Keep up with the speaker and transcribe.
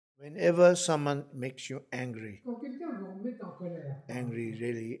Whenever someone makes you angry, Quand quelqu'un vous met en colère, angry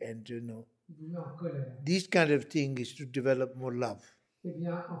really, and il vous met en colère, these kind of thing is to develop more love. eh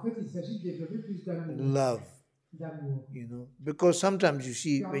bien, en fait, il s'agit de développer plus d'amour. Love, D'amour. because sometimes you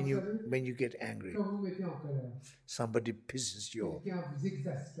see Car when vous you savez, when you get angry, quand vous vous mettez en colère, somebody pisses you off. quelqu'un vous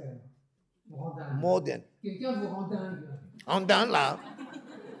exaspère, vous rend dingue. More than Quelqu'un vous rend dingue. on down love.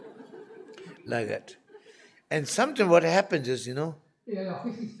 Like that. And sometimes what happens is, Et alors,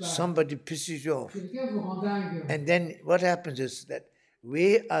 qu'est-ce qui se passe? somebody pisses you off. Quelqu'un vous rend dingue. And then what happens is that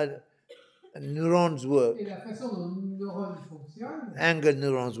way our neurons work, Et la façon dont nos neurones fonctionnent, anger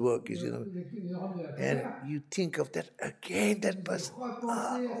neurons work is, les neurones de la and colère, you think of that again, that vous person.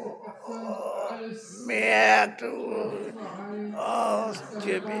 repensez à cette personne, Merde. le Oh,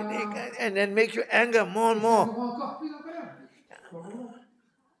 stupid. And then makes you anger more and ça vous more. rend encore plus en colère. Vraiment.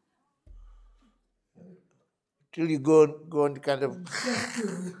 Till you go on kind of. Qu'est-ce que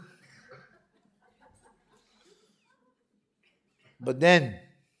vous... But then,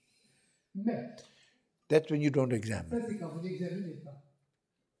 Mais, that's when you don't examine. ça c'est quand vous n'examinez pas.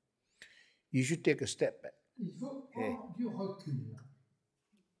 You should take a step back. Il faut prendre du recul.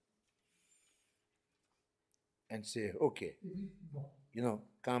 And say, okay, Et puis, bon,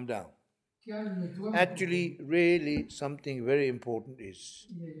 calm down. calme-toi. Actually, really, something very important is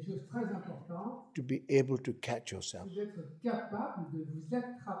Il y a une chose très importante, to be able to catch yourself. c'est d'être capable de vous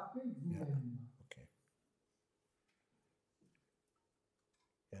attraper vous-même. Okay.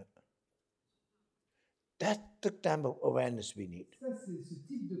 Yeah. That's the type of awareness we need. Ça, c'est ce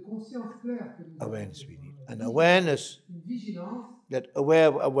type de conscience claire que nous avons. Awareness we need. An awareness, Une vigilance that aware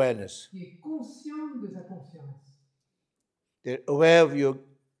of awareness. qui est consciente de sa conscience. They're aware of your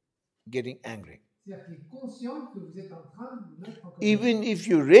getting angry. C'est-à-dire qui est consciente que vous êtes en train de vous mettre en colère. Even if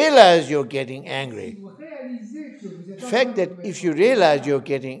you realize you're getting Si angry, vous réalisez que vous êtes the en fact train de that vous mettre if en you colère, realize you're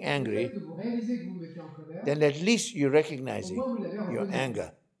getting le fait angry, que vous réalisez que vous vous mettez en colère, then at least you're au recognizing moins vous l'avez your reconnu, anger.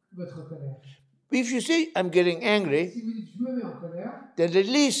 votre colère. If you say, I'm getting angry, Si vous dites je me mets en colère, then at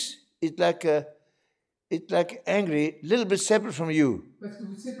least it's like angry, a little bit separate from you. parce que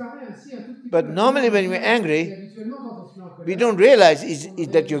vous séparez ainsi un tout petit But peu. normally when we're Et angry, habituellement, quand on se met en colère, we don't realize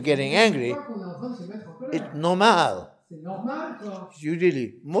on that you're getting angry. voit qu'on est en train de se mettre en colère. It's normal. C'est normal, quoi. You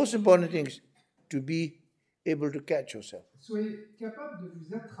really, most important thing is to be able to catch yourself. Soyez capable de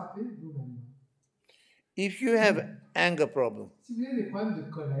vous attraper vous-même. If you have anger problem, Si vous avez des problèmes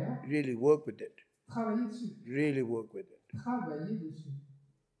de colère, really work with it. travaillez dessus. Really work with it. Travaillez dessus.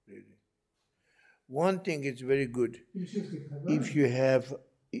 Really. One thing is very good. Une chose qui est très bonne, If you have,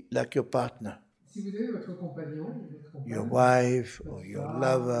 like your partner, si vous avez votre compagnon, votre compagne, your wife or votre your femme,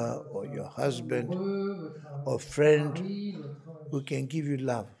 lover or votre your husband amoureux, votre or friend mari, votre- who can give you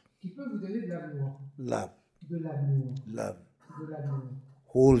love, qui peut vous donner de l'amour, love, de l'amour, love, de l'amour,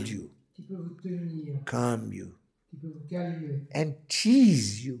 hold you, qui peut vous tenir, calm you, qui peut vous calmer, and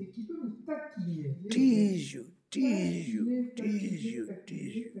tease you, et qui peut vous taquiner. tease you, tease you, Taquiner, tease you, taquiner,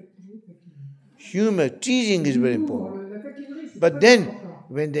 tease you. taquiner, taquiner. Humor, teasing is very L'humour, important. la taquinerie, c'est But très then, important.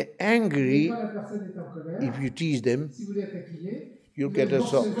 when they're Mais angry, quand la personne est en colère, if you tease them, si vous les taquinez, you'll vous get allez a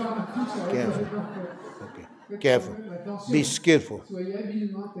sock. recevoir un coup sur la Careful. tête. Okay. Faites Careful. quand même attention. Be skillful. Soyez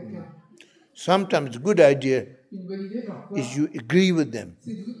habilement taquin. Sometimes a good idea Une bonne idée parfois, is you agree with them.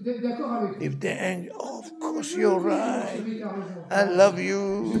 c'est d'être d'accord avec eux. If they're angry, oh, of course you're right. Chérie, t'as raison. I love Je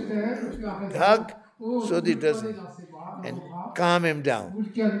you. t'aime, tu as raison. Hug, Oh, so vous that le it doesn't- prenez dans ses bras, dans And vos bras, calm him down. vous le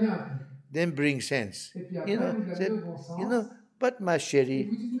calmez un peu. Then bring sense. Et puis après, vous l'amenez Say, au bon sens. but my Et chérie,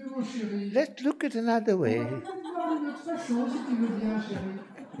 vous dites, mais mon chéri, let's look at another on way. va peut-être voir une autre façon, si tu veux bien, chéri.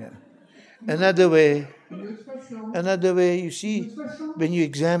 Yeah. Another way. Une autre façon. Another way, you Une see, autre façon. when you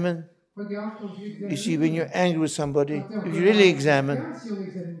examine, Regarde, quand tu examines. you see, when you're angry with somebody, Quand t'es en if you colère really avec examine, quelqu'un, si on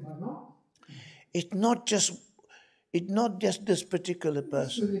examine vraiment, it's not just this particular ce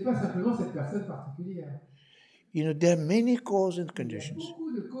person. n'est pas simplement cette personne particulière. There are many causes and Il y a conditions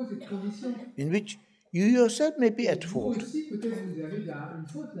beaucoup de causes et de conditions. in which you yourself may be at Vous fault. aussi, peut-être vous avez une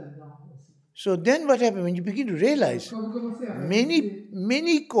faute là-dedans aussi. So then what happens when you begin to realize Quand vous commencez à réaliser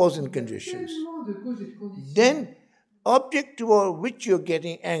many causes and conditions, tellement de causes et de conditions, then object toward which you're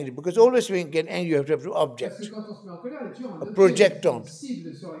getting angry, because always when you get angry you have to parce que object. quand on se met en colère, il y a toujours un objet, project on. une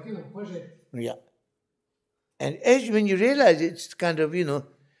cible sur laquelle on projette. Yeah. And when you realize it's kind of,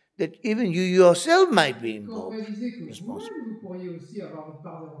 that even you yourself might be Quand vous involved. réalisez que vous-même, vous pourriez aussi avoir votre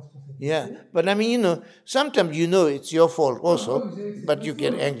part de responsabilité. Yeah. But I mean, sometimes it's your fault also, Parfois, vous savez que c'est but you votre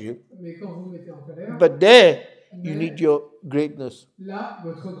get faute. angry. Mais quand vous vous mettez en colère, But there, you mais need your greatness, là,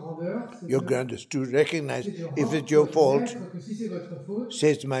 votre grandeur, c'est your de- grandness to recognize c'est de if it's your fault, reconnaître que si c'est votre faute,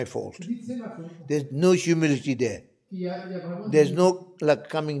 say it's my fault. dites c'est ma faute. There's no humility there. There's no like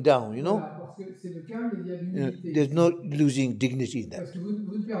coming down, you know. Voilà, parce que c'est le calme, il y a l'humilité. There's no losing dignity in that. Parce que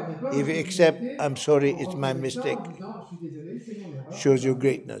vous ne perdez pas If votre you accept, dignité I'm sorry, en it's my reconnaissant, mistake, en disant je suis désolé, c'est mon erreur. shows your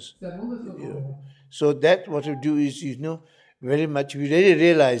greatness. Ça montre votre grandeur. So that what you do is, you know, very much, you really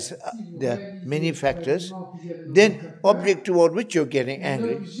realize Si vous there are réalisez many factors, réellement qu'il y a de nombreux then facteurs, object toward which you're getting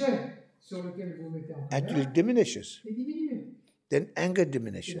angry l'objet sur lequel vous mettez en actually colère diminishes. est diminué. Then anger Et la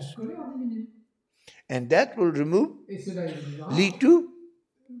diminishes. colère diminue. And that will remove, Et cela éliminera,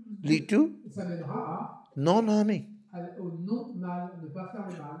 lead to ça mènera non-harming, au non-mal, ne pas faire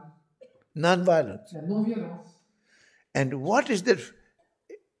le mal, non-violence. la non-violence. And what is that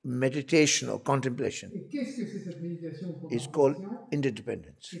meditation or contemplation? Et qu'est-ce que c'est cette méditation ou It's called contemplation?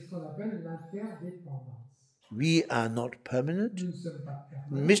 interdependence. C'est ce qu'on appelle l'interdépendance. We are not permanent. Nous ne sommes pas The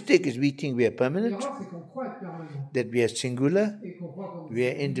permanents. mistake is we think we are permanent, L'erreur, c'est qu'on croit être permanent that we are singular, et qu'on croit qu'on we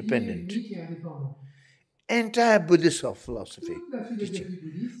are est independent. unique et indépendant. Entire Buddhist philosophy, Toute la philosophie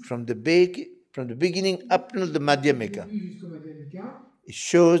bouddhiste, from the beginning up till the du Madhyamika, début jusqu'au Madhyamika, it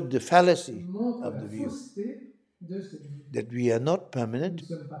shows the fallacy montre of la the view fausseté de cette vue. that we are not Nous permanent, ne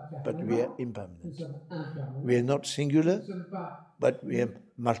sommes pas but we are permanents, nous impermanent. sommes impermanents. We are not Nous singular, ne sommes pas, but we are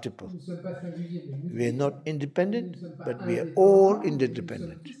multiple. nous ne sommes pas singuliers, mais We are multiples. not Nous independent, ne sommes pas but we are indépendants, all mais nous sommes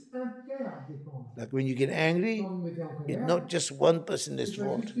interdependent. tous interdépendants. Like when you get angry, Quand vous mettez en it's colère, not just one person c'est is pas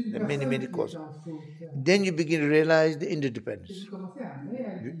fault. juste une There are many, personne many qui est causes. en faute. Then you begin to realize the Et interdependence, vous commencez à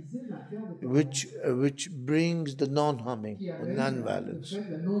réaliser l'interdépendance which brings the non-harming qui or amène le non-violence, fait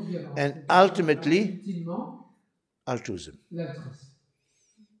de la non-violence. and Et qui ultimately amène ultimement altruism l'altruisme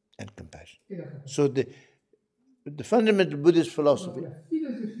and compassion. et la compassion. So the fundamental Buddhist Donc philosophy, la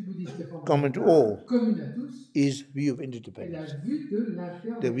philosophie bouddhiste common to all, commune à tous, is view of est la interdependence. vue de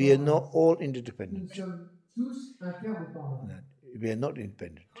That we are l'interdépendance. not all Nous interdependent. sommes tous interdépendants. We are not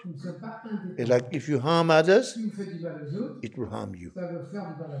independent. Nous ne sommes pas It's indépendants. like if you harm others, Si vous faites du mal aux autres, it will harm you. ça va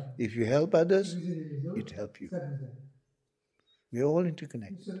faire du mal à vous. If you help Si others, vous aidez les autres, it helps you. ça vous aide. We are all Nous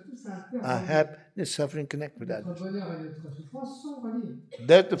interconnected. sommes tous Our interdépendants. happiness, suffering connect with Notre others. bonheur et notre souffrance sont reliés.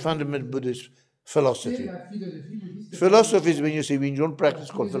 That's the fundamental Buddhist C'est philosophy. la philosophie bouddhiste. Philosophy is when you don't practice,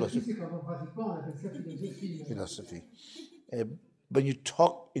 La called philosophie, philosophy. c'est quand on ne pratique pas, on appelle ça philosophie. Philosophy. When you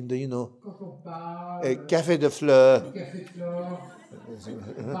talk in the, Quand on parle, café de fleurs, au café de flore,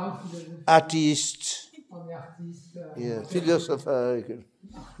 on parle philosophie, artiste, on est artiste, philosopher.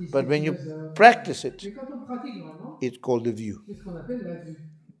 artiste But et when you philosophe. practice it, Mais quand on pratique vraiment, it's called the view. c'est ce qu'on appelle la vue.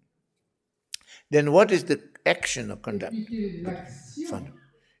 Then what is the action or Et conduct? puis quelle est l'action? Fun.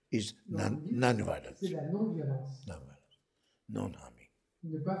 Is non-violence. C'est la non-violence. Non-harming.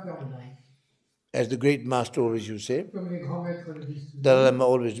 Ne pas faire de mal. As the great master always used to say, Comme les grands maîtres le disent toujours. Dalai Lama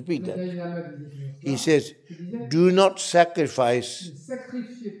always repeat Le that. Dalai Lama disait toujours He ça. says, Il disait, do not sacrifice ne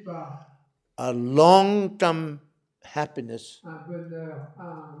sacrifiez pas a long-term happiness un bonheur,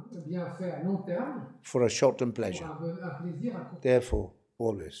 un bienfait à long terme for a short-term pour pleasure. un plaisir à court terme. Therefore,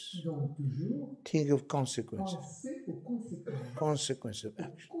 always Donc toujours, think of consequences. pensez aux conséquences. Consequence of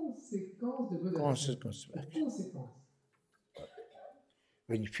action. Conséquences de vos actions. Consequence of Aux action. conséquences.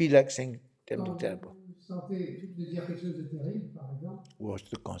 When you feel like saying Quand something terrible, vous sentez de dire quelque chose de terrible, par exemple, what's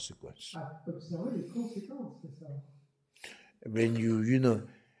the consequence? observez les conséquences que ça a. When you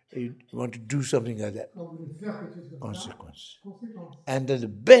want to do something like that, Quand vous voulez faire quelque chose comme ça, consequence. conséquences. And then the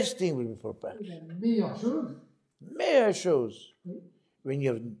best thing will be for Et practice. la meilleure chose, Mayor shows oui, when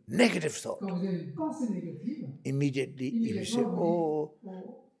you have negative thought, quand vous avez une pensée négative, immediately if you say, immédiatement "Oh, vous dites,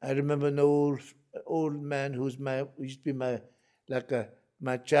 I remember an old man who used to be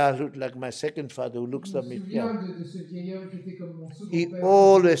my childhood, like my second father, who looks je at me me. souviens Yeah. de ce vieil homme qui était comme mon second He père.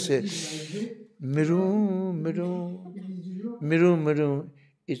 always Petit, said, il m'a élevé. Miru, Il dit toujours, Miru, Miru,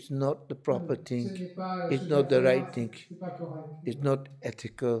 it's not the proper ce thing. n'est pas la It's chose not à the faire, right thing. c'est pas correct. It's not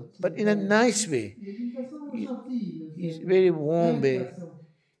ethical, but in a nice way. Mais d'une façon gentille. He's very warm belle way. façon.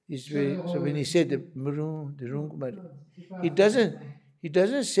 He's very, so when he said the Miru, the Rung, but C'est pas- he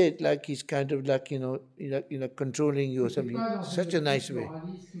doesn't say it like he's kind of like, controlling you or c'est something. pas dans Such une a nice optique way.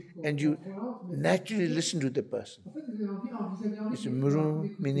 moraliste ou And you contrôlante, mais naturally listen to the person. en fait, vous avez envie, vous avez envie It's de Miru,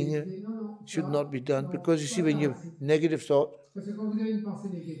 l'écouter. meaning C'est- non, should ça- not be done. non, Because you c'est see, pas when you ça, have c'est- negative thought, Parce que quand vous avez une pensée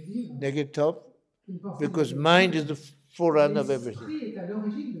négative, negative thought, une pensée because négative, mind is the forerunner of everything. l'esprit est à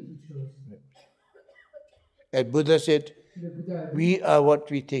l'origine de toute chose. As Buddha said, Le Bouddha a dit, we are what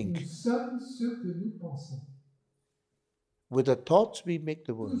we nous think. sommes ce que nous pensons. With the thoughts, we make the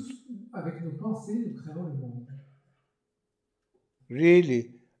world. Tous, avec nos pensées, nous créons le monde.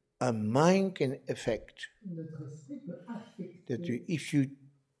 Really, a mind can affect Notre esprit peut affecter. that if you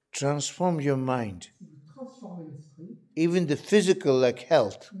transform your mind, Si vous transformez l'esprit, even the physical, like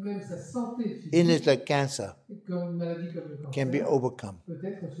health, même sa santé illness physique, like cancer, comme une maladie comme le can be cancer, overcome peut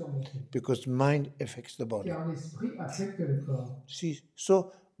être surmontée. because mind affects the body. Car l'esprit affecte le corps. See,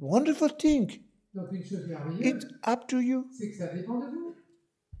 so wonderful thing. Donc une chose It's merveilleuse, up to you. c'est que ça dépend de vous.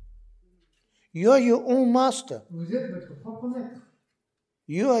 You are your own master. Vous êtes votre propre maître.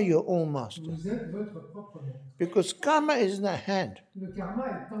 You are your own master. Vous êtes votre propre maître. Because karma is in our hand. Le karma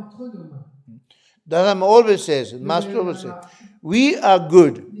est entre nos mains. Dharma always says, Master always says, we are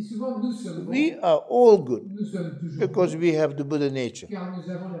good. Il dit souvent, nous sommes bons. We are all good Nous sommes toujours because bons. we have the Buddha nature. Car nous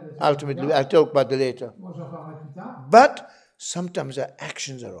avons la nature Ultimately, Bouddha. I'll talk about that later. Moi, j'en parlerai plus tard. But sometimes our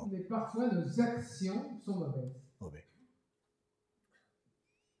actions are wrong. Mais parfois, nos actions sont mauvaises. Okay.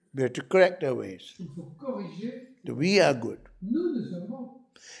 We have to correct our ways. Il faut corriger. We are good. Nous, nous sommes bons.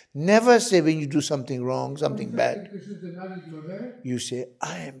 Never say when you do something wrong, something Quand vous bad, faites quelque chose de mal ou de mauvais, you say,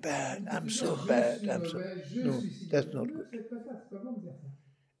 I am bad, I'm so je bad, suis I'm so... mauvais, je No, suis si that's mauvais. not Ne good. faites pas ça, c'est pas bon de dire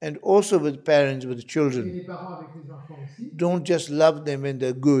ça. And also with parents, with Et children, les parents avec les enfants aussi, don't just love them when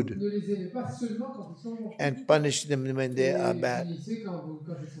they're good ne les aimez pas seulement quand ils sont bons. and punish them when they are Et bad. punissez quand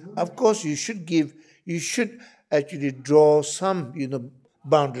ils sont mauvais. Of course, you should actually draw some,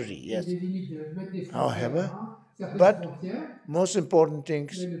 boundary, Il y a yes. des limites, de mettre des However, frontières, hein, certaines but frontières, most important mais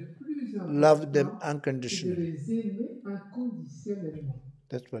things, le plus love them important, c'est de unconditionally. les aimer inconditionnellement.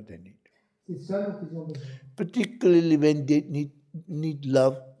 That's what they need. C'est ça dont ils ont besoin. Particularly when they need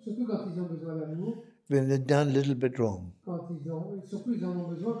love, Surtout quand ils ont besoin d'amour, when they've done a little bit wrong. surtout ils en ont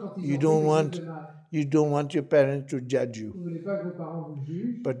besoin quand ils You ont don't fait want- quelque chose de mal. You don't want your parents to judge you, Vous ne voulez pas que vos parents vous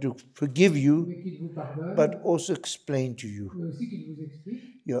jugent, but to forgive you, mais qu'ils vous pardonnent, but also explain to you mais aussi qu'ils vous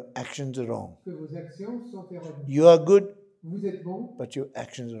expliquent your actions are wrong. que vos actions sont erronées. You are good, Vous êtes bon, but your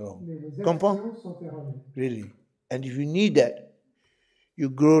actions are wrong. mais vos Comprends? actions sont erronées. Really. And if you need that, you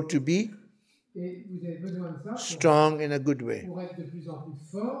grow to be Et vous avez besoin de ça strong in a good way. pour être de plus en plus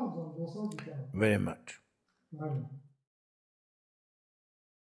fort dans le bon sens du terme. Very much. Vraiment.